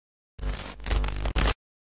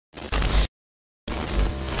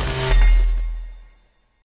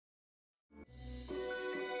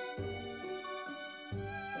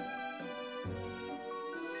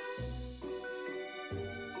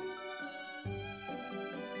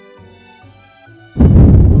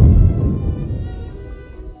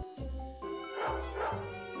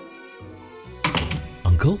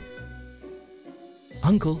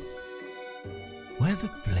Uncle? Where the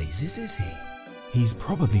blazes is he? He's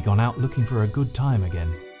probably gone out looking for a good time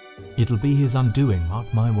again. It'll be his undoing,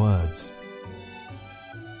 mark my words.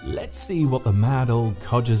 Let's see what the mad old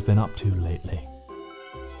codger's been up to lately.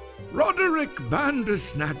 Roderick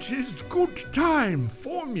Bandersnatch's Good Time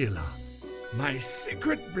Formula. My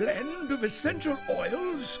secret blend of essential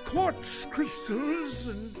oils, quartz crystals,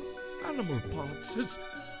 and animal parts has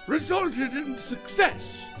resulted in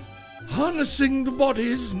success, harnessing the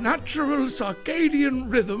body's natural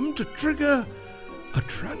circadian rhythm to trigger a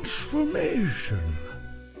transformation.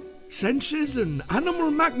 Senses and animal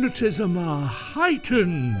magnetism are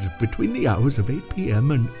heightened between the hours of 8 p.m.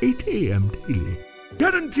 and 8 a.m. daily,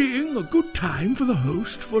 guaranteeing a good time for the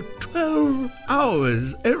host for 12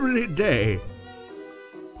 hours every day.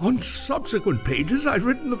 On subsequent pages, I've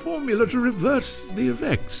written the formula to reverse the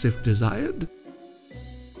effects if desired.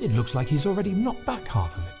 It looks like he's already knocked back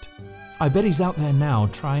half of it. I bet he's out there now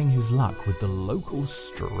trying his luck with the local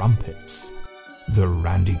strumpets. The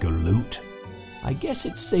Randy Galoot. I guess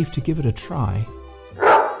it's safe to give it a try.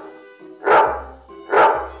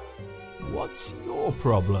 What's your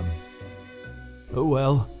problem? Oh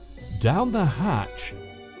well, down the hatch.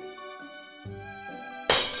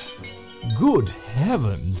 Good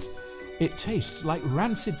heavens! It tastes like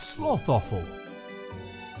rancid sloth offal.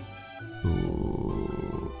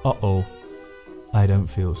 Ooh, uh-oh. I don't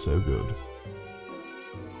feel so good.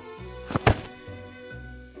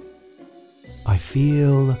 I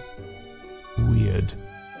feel weird.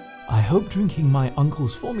 I hope drinking my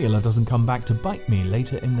uncle's formula doesn't come back to bite me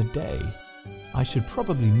later in the day. I should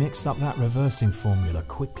probably mix up that reversing formula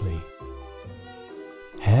quickly.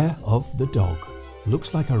 Hair of the dog.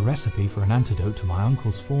 Looks like a recipe for an antidote to my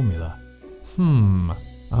uncle's formula.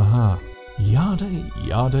 Yada,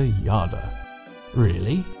 yada, yada.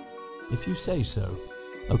 Really? If you say so.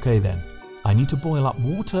 Okay then. I need to boil up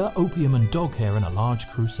water, opium and dog hair in a large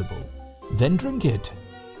crucible. Then drink it.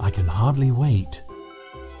 I can hardly wait.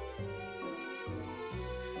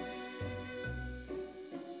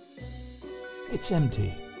 It's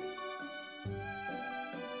empty.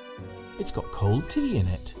 It's got cold tea in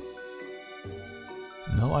it.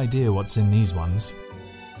 No idea what's in these ones.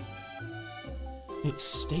 It's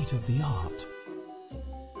state of the art.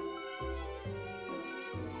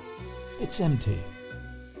 It's empty.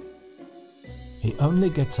 He only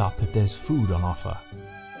gets up if there's food on offer.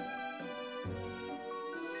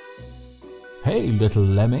 Hey, little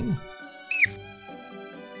lemming.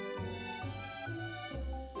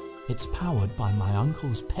 It's powered by my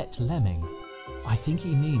uncle's pet lemming. I think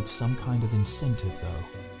he needs some kind of incentive though.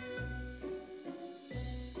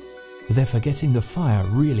 They're for getting the fire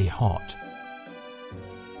really hot.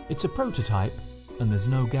 It's a prototype and there's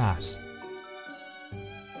no gas.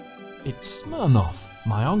 It's Smirnoff,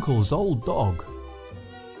 my uncle's old dog.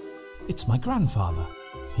 It's my grandfather.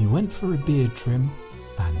 He went for a beard trim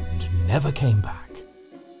and never came back.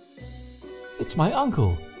 It's my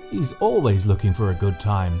uncle. He's always looking for a good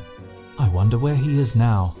time. I wonder where he is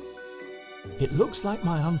now. It looks like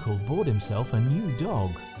my uncle bought himself a new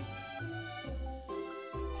dog.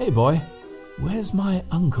 Hey boy, where's my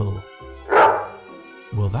uncle?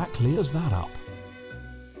 Well, that clears that up.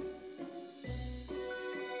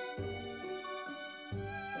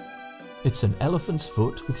 It's an elephant's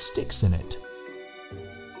foot with sticks in it.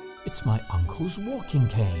 It's my uncle's walking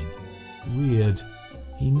cane. Weird.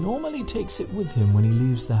 He normally takes it with him when he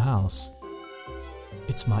leaves the house.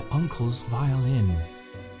 It's my uncle's violin.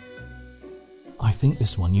 I think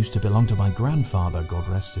this one used to belong to my grandfather, God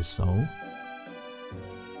rest his soul.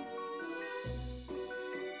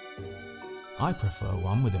 I prefer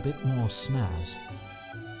one with a bit more snazz.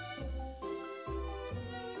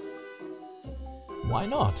 Why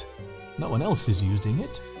not? No one else is using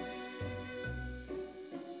it.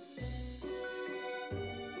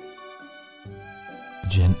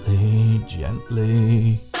 Gently,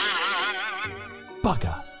 gently.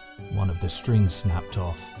 Bugger! One of the strings snapped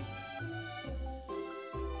off.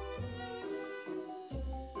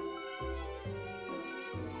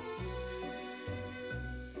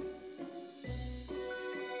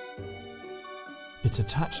 It's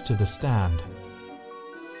attached to the stand.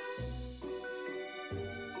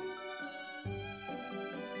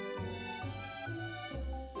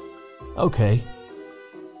 Okay.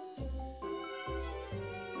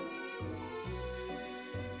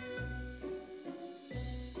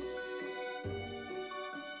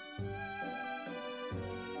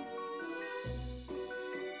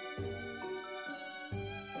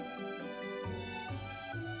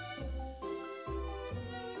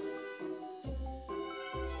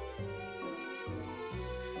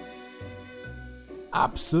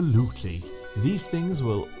 Absolutely. These things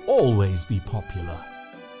will always be popular.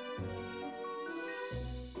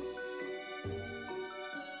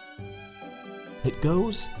 It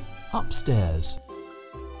goes upstairs.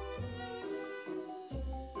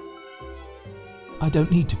 I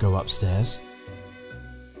don't need to go upstairs.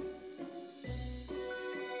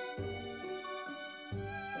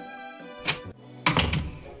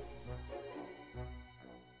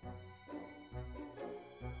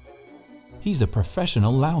 He's a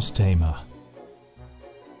professional louse tamer.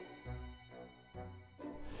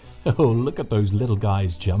 Oh, look at those little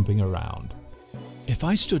guys jumping around. If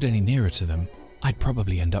I stood any nearer to them, I'd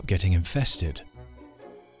probably end up getting infested.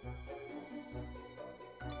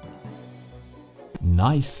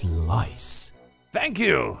 Nice lice. Thank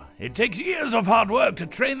you. It takes years of hard work to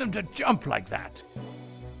train them to jump like that.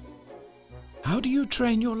 How do you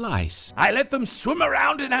train your lice? I let them swim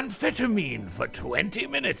around in amphetamine for 20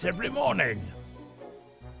 minutes every morning.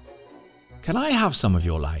 Can I have some of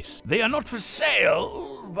your lice? They are not for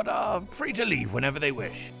sale, but are free to leave whenever they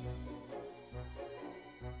wish.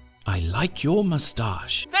 I like your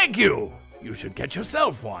moustache. Thank you. You should get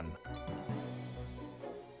yourself one.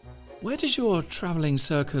 Where does your travelling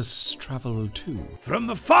circus travel to? From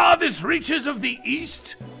the farthest reaches of the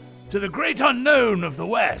east to the great unknown of the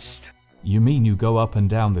west. You mean you go up and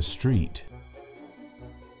down the street?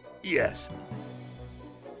 Yes.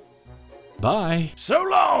 Bye. So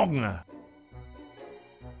long!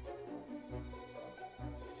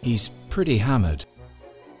 He's pretty hammered.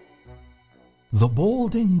 The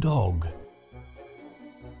balding dog.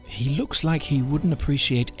 He looks like he wouldn't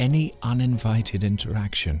appreciate any uninvited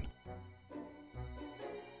interaction.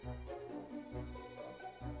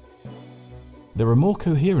 There are more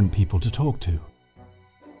coherent people to talk to.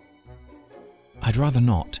 I'd rather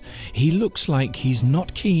not. He looks like he's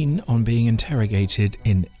not keen on being interrogated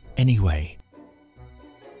in any way.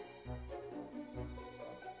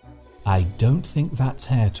 I don't think that's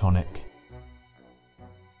hair tonic.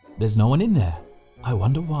 There's no one in there. I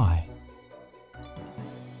wonder why.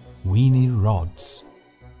 Weenie rods.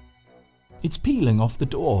 It's peeling off the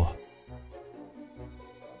door.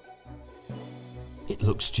 It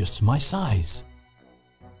looks just my size.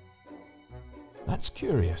 That's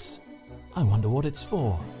curious. I wonder what it's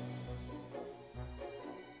for.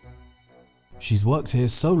 She's worked here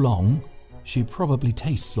so long, she probably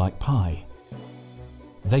tastes like pie.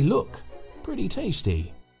 They look pretty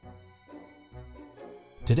tasty.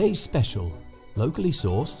 Today's special, locally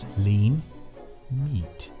sourced, lean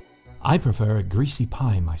meat. I prefer a greasy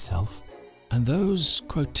pie myself. And those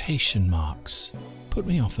quotation marks put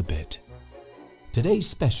me off a bit. Today's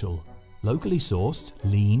special, locally sourced,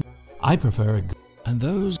 lean. I prefer a... And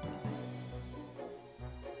those...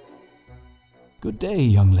 Good day,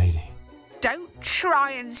 young lady. Don't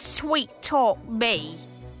try and sweet talk me.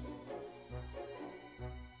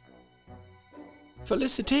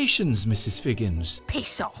 Felicitations, Mrs. Figgins.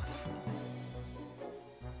 Piss off.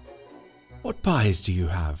 What pies do you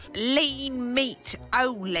have? Lean meat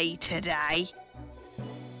only today.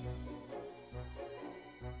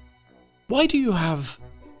 Why do you have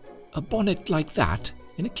a bonnet like that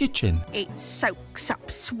in a kitchen? It soaks up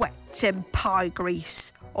sweat and pie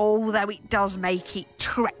grease, although it does make it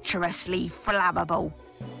treacherously flammable.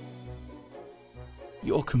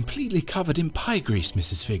 You're completely covered in pie grease,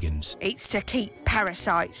 Mrs. Figgins. It's to keep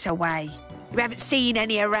parasites away. You haven't seen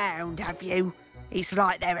any around, have you? It's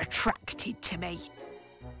like they're attracted to me.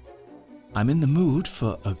 I'm in the mood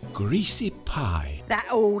for a greasy pie. That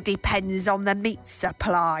all depends on the meat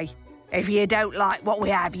supply. If you don't like what we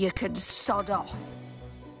have, you can sod off.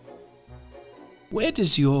 Where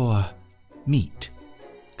does your meat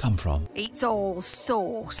come from? It's all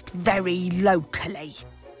sourced very locally.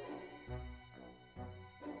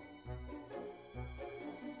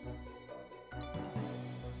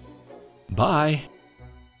 Bye.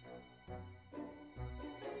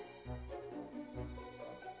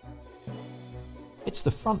 It's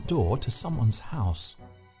the front door to someone's house.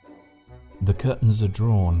 The curtains are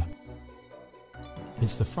drawn.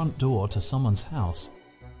 It's the front door to someone's house.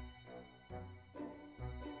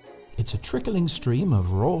 It's a trickling stream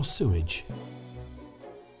of raw sewage.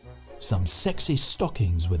 Some sexy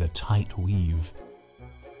stockings with a tight weave.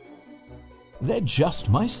 They're just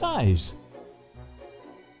my size.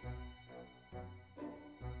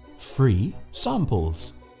 Free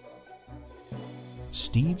samples.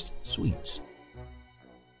 Steve's Sweets.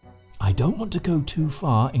 I don't want to go too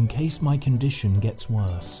far in case my condition gets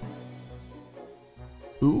worse.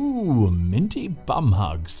 Ooh, minty bum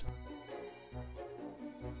hugs.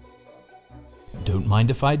 Don't mind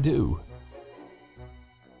if I do.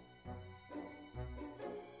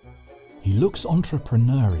 He looks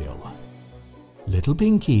entrepreneurial. Little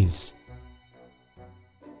pinkies.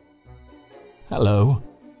 Hello.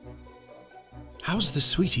 How's the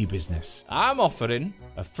sweetie business? I'm offering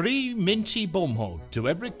a free minty bum hug to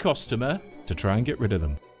every customer to try and get rid of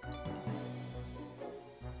them.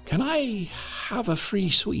 Can I have a free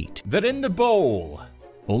sweet? They're in the bowl.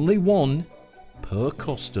 Only one per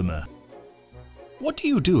customer. What do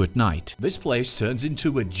you do at night? This place turns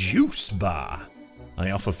into a juice bar.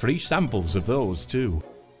 I offer free samples of those too.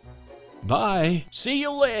 Bye. See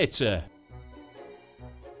you later.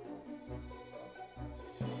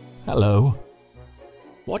 Hello.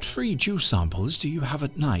 What free juice samples do you have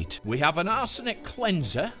at night? We have an arsenic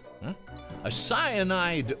cleanser, a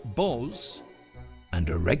cyanide buzz, and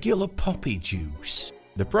a regular poppy juice.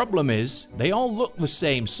 The problem is, they all look the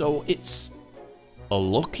same, so it's a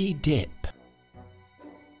lucky dip.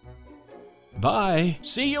 Bye.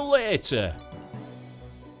 See you later.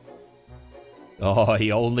 Oh,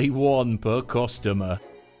 only one per customer.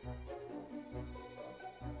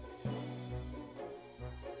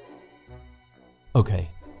 Okay,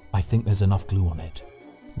 I think there's enough glue on it.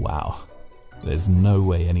 Wow, there's no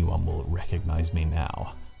way anyone will recognize me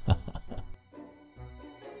now.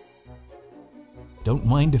 Don't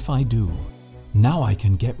mind if I do. Now I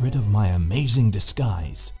can get rid of my amazing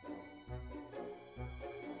disguise.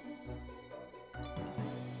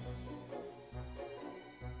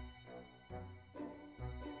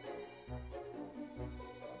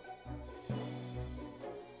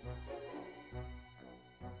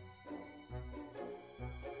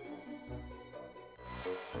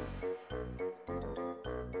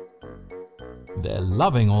 They're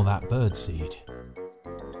loving all that birdseed.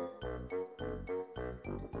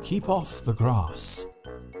 Keep off the grass.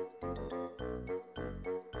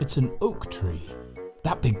 It's an oak tree.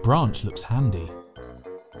 That big branch looks handy.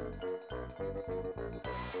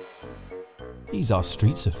 He's our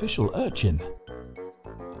street's official urchin.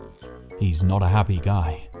 He's not a happy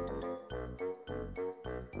guy.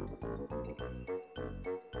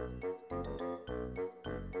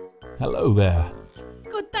 Hello there.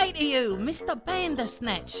 Good day to you, Mr.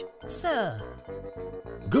 Bandersnatch, sir.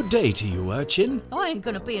 Good day to you, urchin. I ain't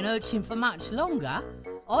gonna be an urchin for much longer.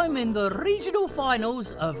 I'm in the regional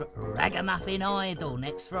finals of Ragamuffin Idol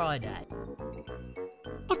next Friday.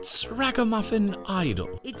 What's Ragamuffin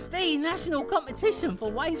Idol? It's the national competition for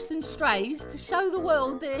waifs and strays to show the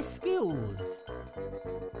world their skills.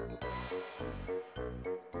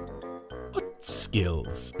 What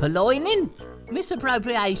skills? Purloining,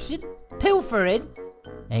 misappropriation, pilfering,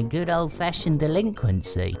 and good old-fashioned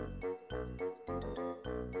delinquency.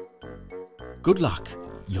 Good luck.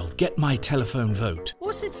 You'll get my telephone vote.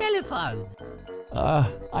 What's a telephone?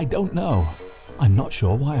 I don't know. I'm not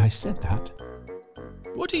sure why I said that.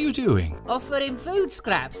 What are you doing? Offering food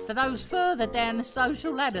scraps to those further down the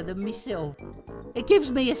social ladder than myself. It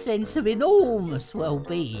gives me a sense of enormous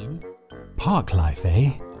well-being. Park life,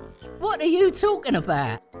 eh? What are you talking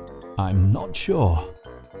about? I'm not sure.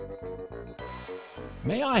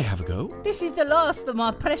 May I have a go? This is the last of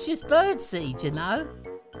my precious birdseed, you know.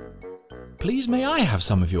 Please, may I have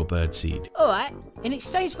some of your birdseed? Alright, in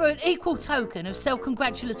exchange for an equal token of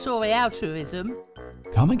self-congratulatory altruism,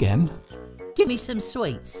 Come again? give me some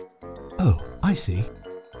sweets. Oh, I see.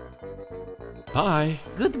 Bye.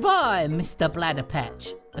 Goodbye, Mr.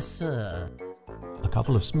 Bladderpatch, sir. A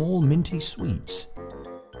couple of small minty sweets.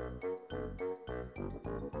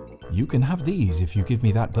 You can have these if you give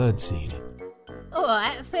me that birdseed.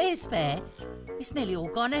 Alright, fair's fair. It's nearly all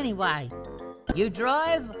gone anyway. You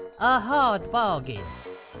drive a hard bargain.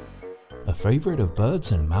 A favourite of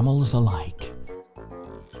birds and mammals alike.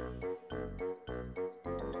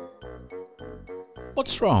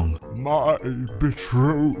 What's wrong? My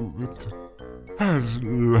betrothed has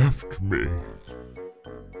left me.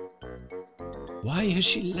 Why has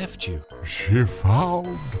she left you? She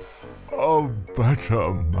found a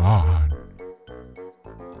better man.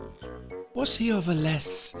 Was he of a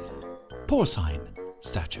less porcine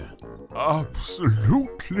stature?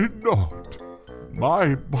 Absolutely not.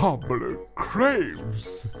 My bubbler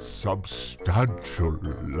craves substantial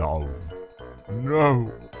love.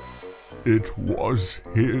 No, it was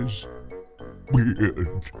his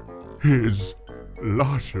beard, his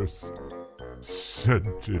luscious,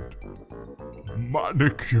 scented,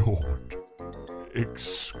 manicured,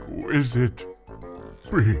 exquisite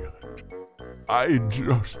beard. I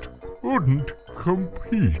just couldn't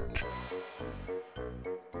compete.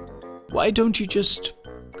 Why don't you just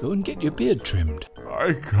go and get your beard trimmed?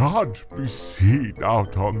 I can't be seen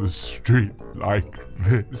out on the street like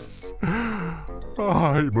this.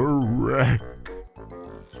 I'm a wreck.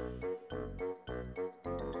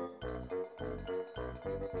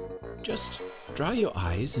 Just dry your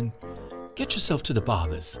eyes and get yourself to the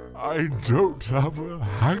barber's. I don't have a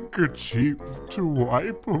handkerchief to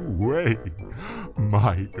wipe away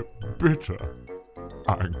my bitter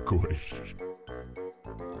anguish.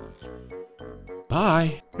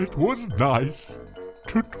 Bye. It was nice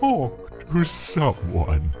to talk to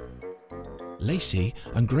someone. Lacy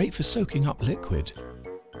and great for soaking up liquid.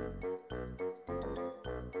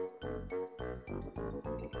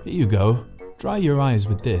 Here you go. Dry your eyes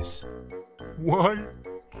with this. Why,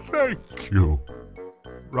 thank you.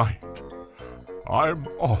 Right, I'm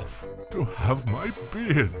off to have my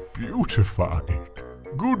beard beautified.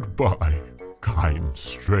 Goodbye, kind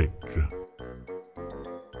stranger.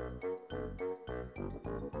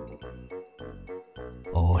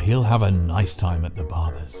 Oh, he'll have a nice time at the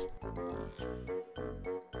barber's.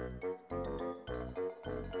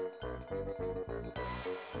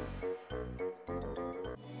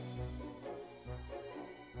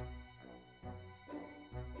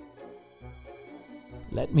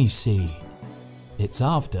 Let me see. It's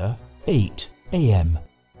after 8 AM.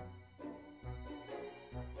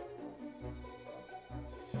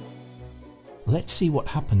 Let's see what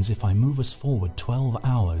happens if I move us forward 12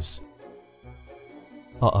 hours.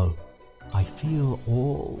 Uh-oh, I feel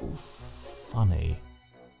all funny.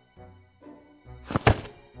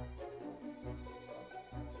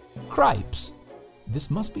 Cripes! This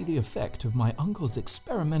must be the effect of my uncle's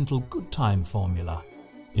experimental good time formula.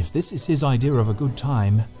 If this is his idea of a good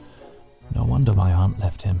time, no wonder my aunt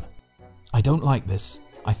left him. I don't like this.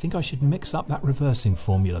 I think I should mix up that reversing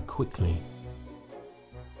formula quickly.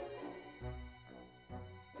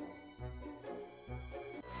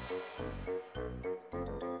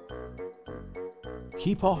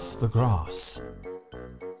 Keep off the grass.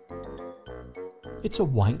 It's a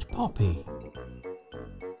white poppy.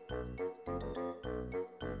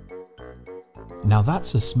 Now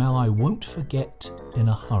that's a smell I won't forget in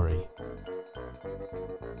a hurry.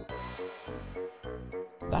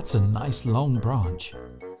 That's a nice long branch.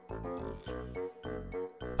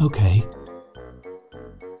 Okay.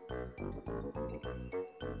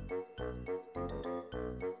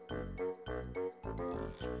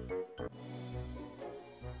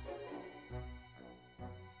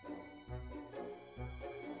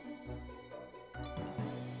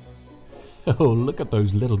 Oh, look at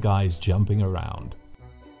those little guys jumping around.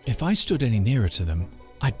 If I stood any nearer to them,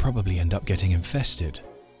 I'd probably end up getting infested.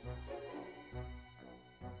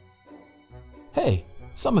 Hey,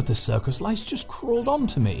 some of the circus lice just crawled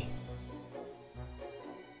onto me.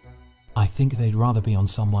 I think they'd rather be on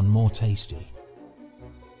someone more tasty.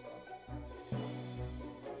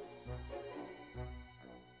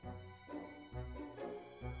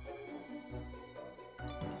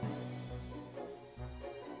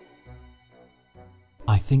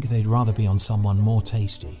 I think they'd rather be on someone more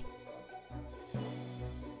tasty.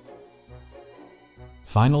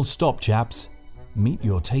 Final stop, chaps. Meet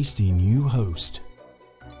your tasty new host.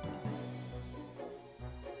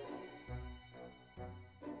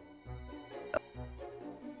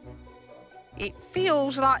 It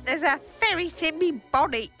feels like there's a ferret in me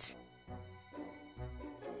bonnet.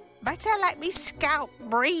 Better let me scalp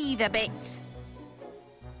breathe a bit.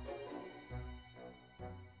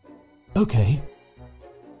 Okay.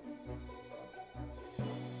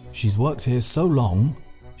 She's worked here so long,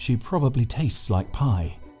 she probably tastes like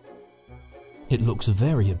pie. It looks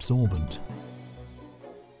very absorbent.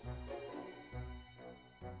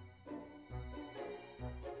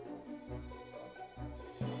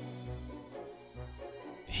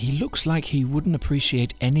 He looks like he wouldn't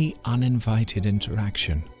appreciate any uninvited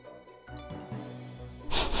interaction.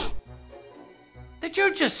 Did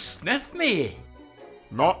you just sniff me?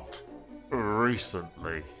 Not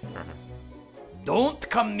recently. Don't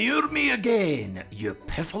come near me again, you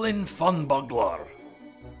piffling fun bugler.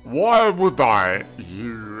 Why would I,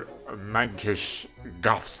 you mankish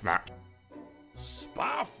guffsnap?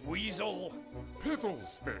 Spaff weasel,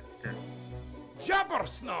 Piddlestick,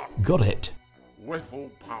 jabbersnot, Got it. whiffle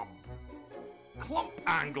pump, clump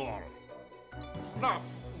angler, snuff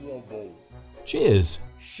wobble, Cheers.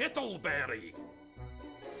 shittleberry,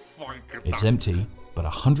 It's empty, but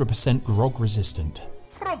 100% grog resistant.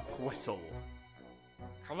 trump whistle.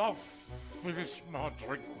 Can I finish my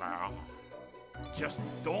drink now? Just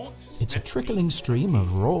don't It's a sniff trickling stream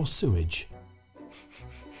of raw sewage.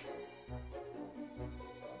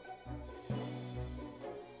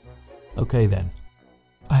 Okay then.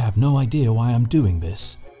 I have no idea why I'm doing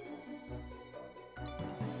this.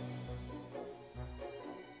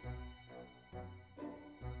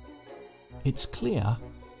 It's clear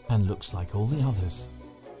and looks like all the others.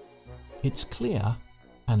 It's clear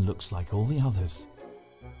and looks like all the others.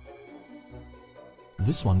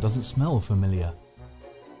 This one doesn't smell familiar.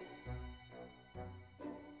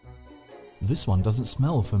 This one doesn't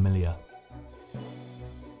smell familiar.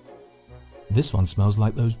 This one smells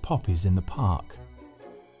like those poppies in the park.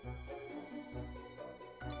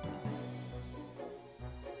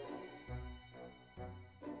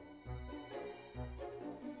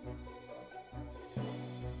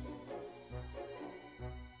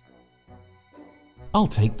 I'll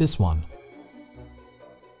take this one.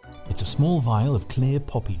 It's a small vial of clear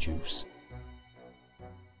poppy juice.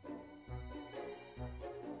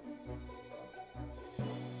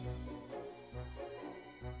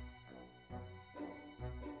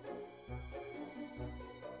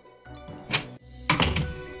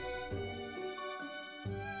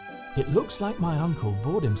 It looks like my uncle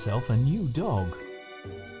bought himself a new dog.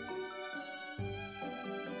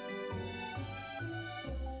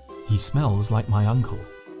 He smells like my uncle.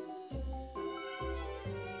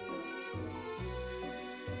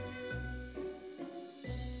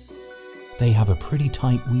 They have a pretty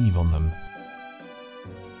tight weave on them.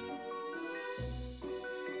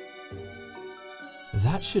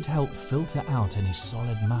 That should help filter out any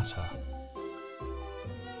solid matter.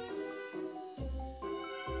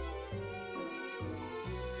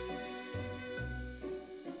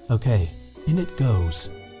 Okay, in it goes.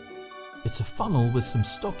 It's a funnel with some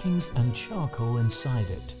stockings and charcoal inside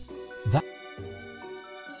it.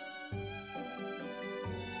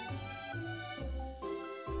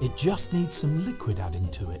 It just needs some liquid adding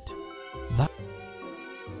to it.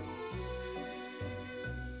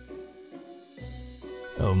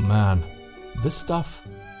 Oh man, this stuff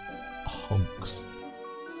honks.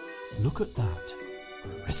 Look at that,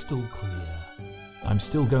 crystal clear. I'm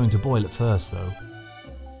still going to boil it first though.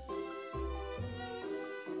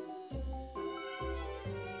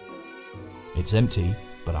 It's empty,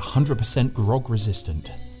 but 100% grog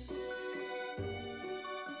resistant.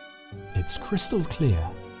 It's crystal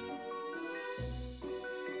clear.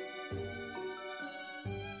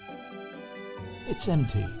 It's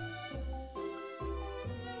empty.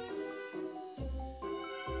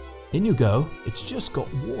 In you go, it's just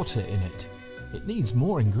got water in it. It needs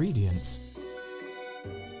more ingredients.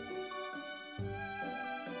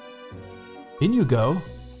 In you go,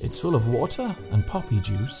 it's full of water and poppy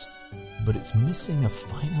juice, but it's missing a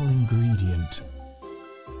final ingredient.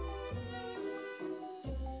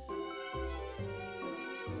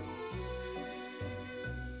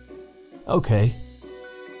 Okay,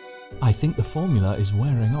 I think the formula is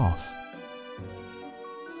wearing off.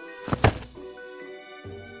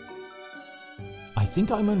 I think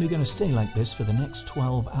I'm only going to stay like this for the next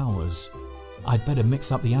 12 hours. I'd better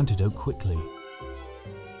mix up the antidote quickly.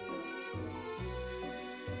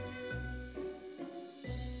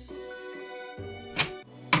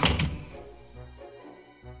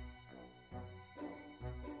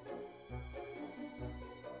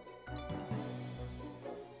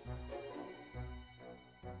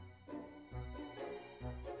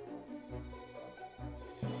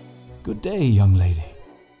 Good day, young lady.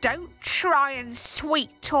 Don't try and sweet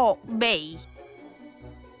talk me.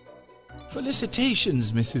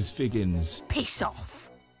 Felicitations, Mrs. Figgins. Piss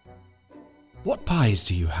off. What pies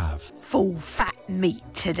do you have? Full fat meat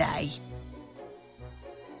today.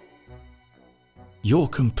 You're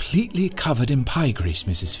completely covered in pie grease,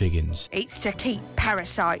 Mrs. Figgins. It's to keep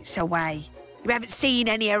parasites away. You haven't seen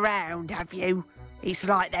any around, have you? It's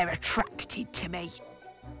like they're attracted to me.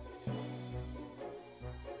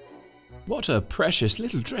 What a precious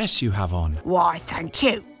little dress you have on. Why, thank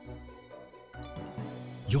you.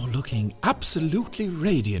 You're looking absolutely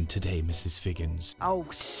radiant today, Mrs. Figgins. Oh,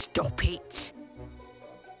 stop it.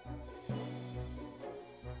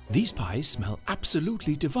 These pies smell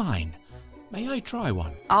absolutely divine. May I try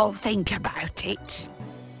one? I'll think about it.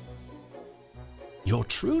 You're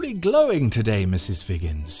truly glowing today, Mrs.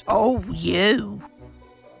 Figgins. Oh, you.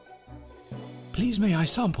 Please may I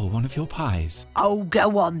sample one of your pies? Oh,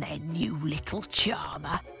 go on then, you little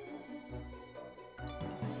charmer.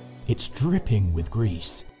 It's dripping with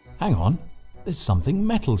grease. Hang on, there's something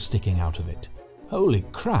metal sticking out of it. Holy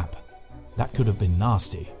crap, that could have been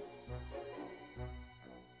nasty.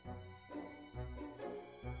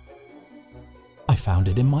 I found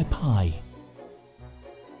it in my pie.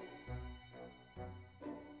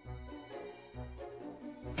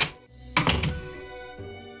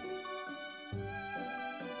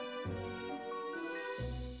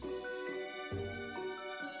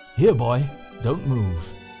 Here, boy, don't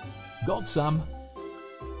move. Got some?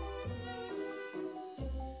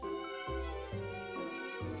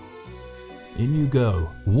 In you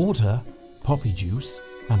go. Water, poppy juice,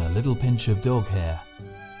 and a little pinch of dog hair.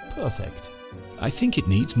 Perfect. I think it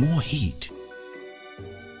needs more heat.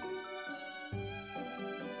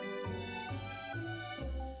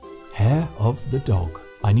 Hair of the dog.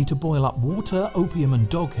 I need to boil up water, opium and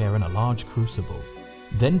dog hair in a large crucible.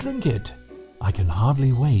 Then drink it. I can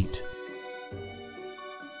hardly wait.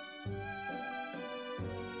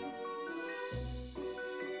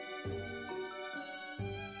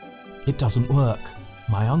 It doesn't work.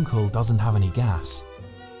 My uncle doesn't have any gas.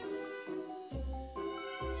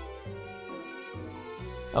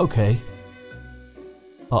 Okay.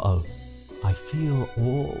 Uh-oh. I feel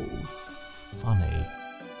all funny.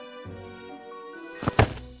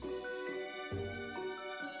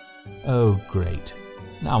 Oh, great.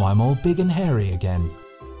 Now I'm all big and hairy again.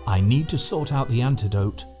 I need to sort out the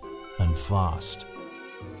antidote, and fast.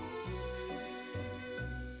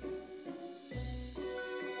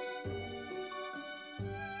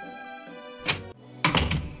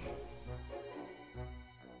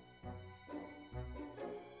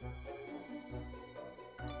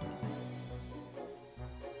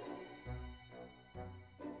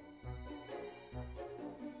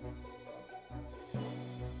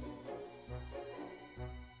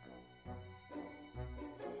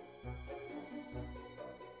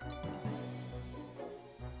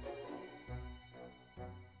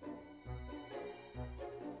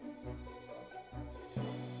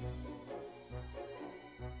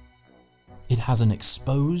 It has an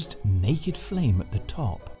exposed, naked flame at the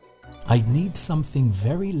top. I'd need something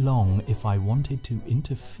very long if I wanted to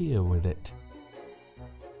interfere with it.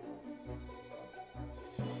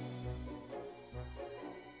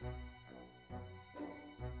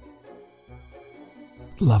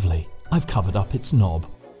 Lovely. I've covered up its knob.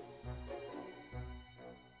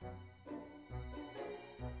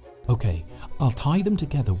 Okay, I'll tie them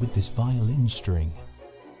together with this violin string.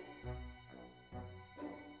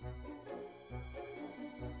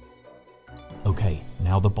 Okay,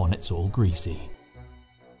 now the bonnet's all greasy.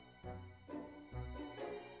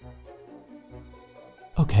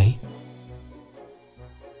 Okay.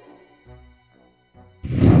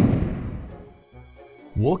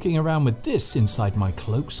 Walking around with this inside my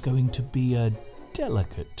cloak's going to be a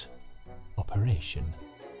delicate operation.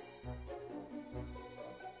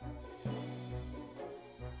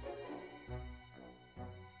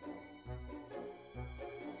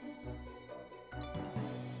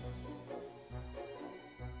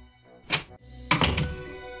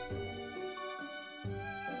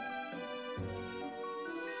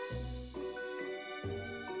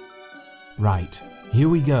 Right, here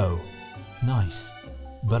we go. Nice,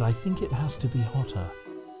 but I think it has to be hotter.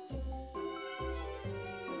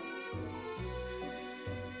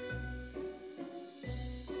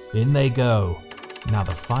 In they go. Now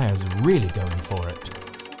the fire's really going for it.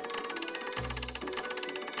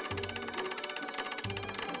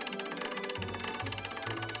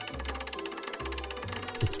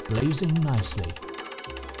 It's blazing nicely.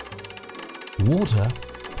 Water,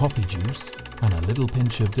 poppy juice, and a little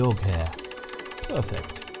pinch of dog hair.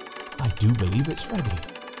 Perfect. I do believe it's ready.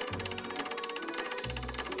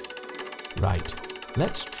 Right,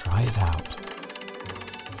 let's try it out.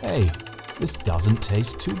 Hey, this doesn't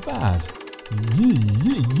taste too bad.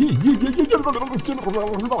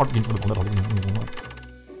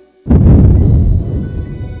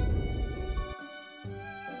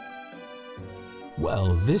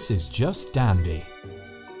 Well, this is just dandy.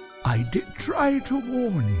 I did try to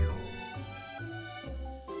warn you.